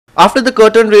After the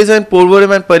curtain raiser in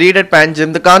Porvorim and parade at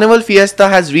Panjim, the carnival fiesta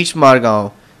has reached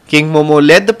Margao. King Momo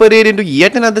led the parade into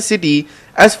yet another city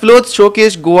as floats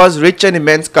showcased Goa's rich and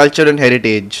immense culture and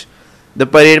heritage. The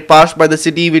parade passed by the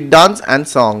city with dance and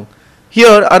song.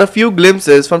 Here are a few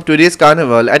glimpses from today's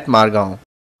carnival at Margao.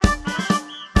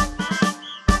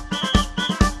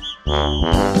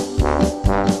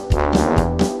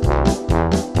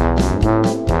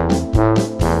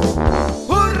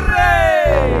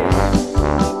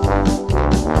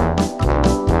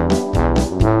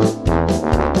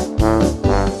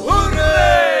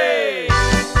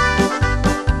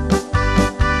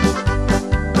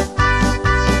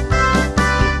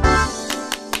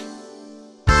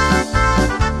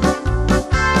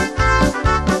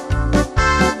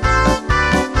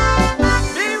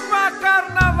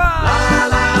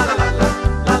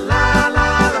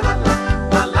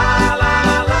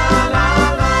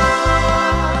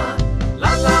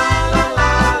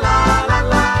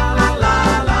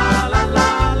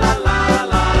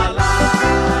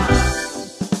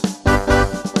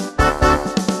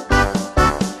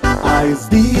 आयज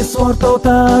दीस व्हरतो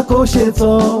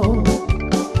कोशेचो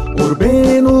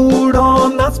उर्बेन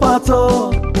उडोन नाचपाचो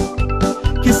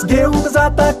किस घेवंक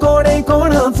जाता कोणे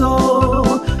कोणाचो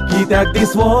कित्याक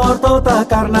दीस व्हरतो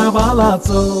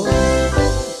कार्नावालाचो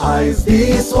आयज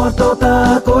दीस व्हरतो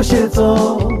कोशेचो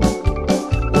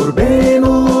उर्बेन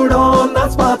उडोन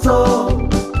नाचपाचो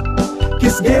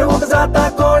किस घेवंक जाता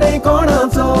कोणे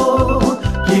कोणाचो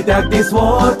कित्याक दीस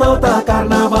व्हरतो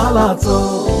कार्नावालाचो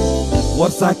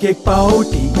वर्साक एक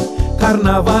पावटी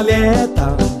कार्नावाल येता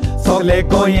सगळे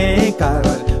गोंयकार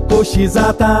खोशी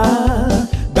जाता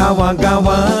गांवां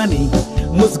गांवांनी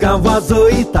मुजगां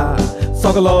वाजयता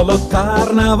सगलो लोक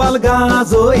कार्नावाल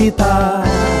गाजयता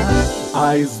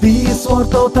आयज दीस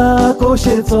व्हरतो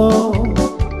खोशेचो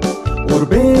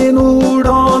उर्बेन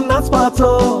उडोन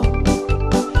नाचपाचो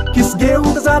किस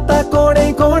घेवंक जाता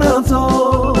कोणे कोणाचो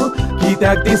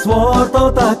कित्याक दीस व्हरतो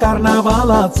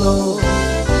कार्नावालाचो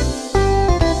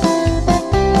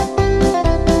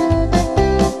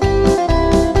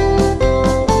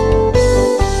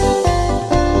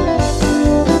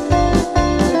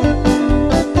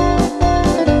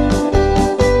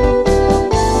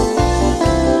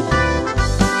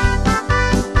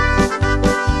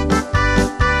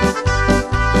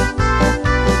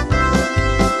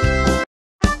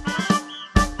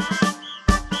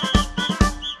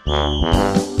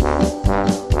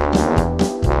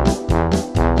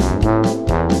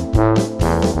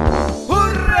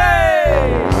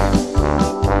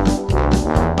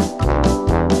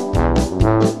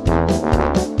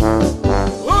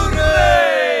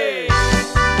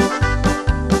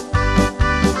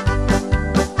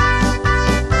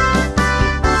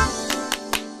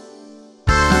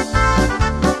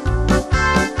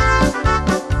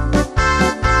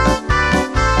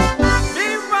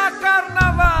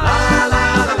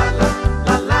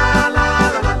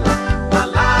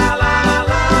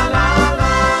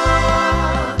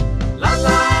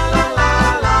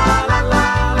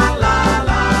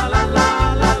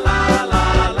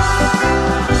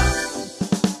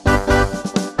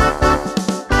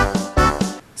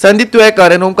Sandeep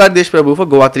Tuekar and Omkar Deshprabhu for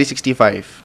GOA365.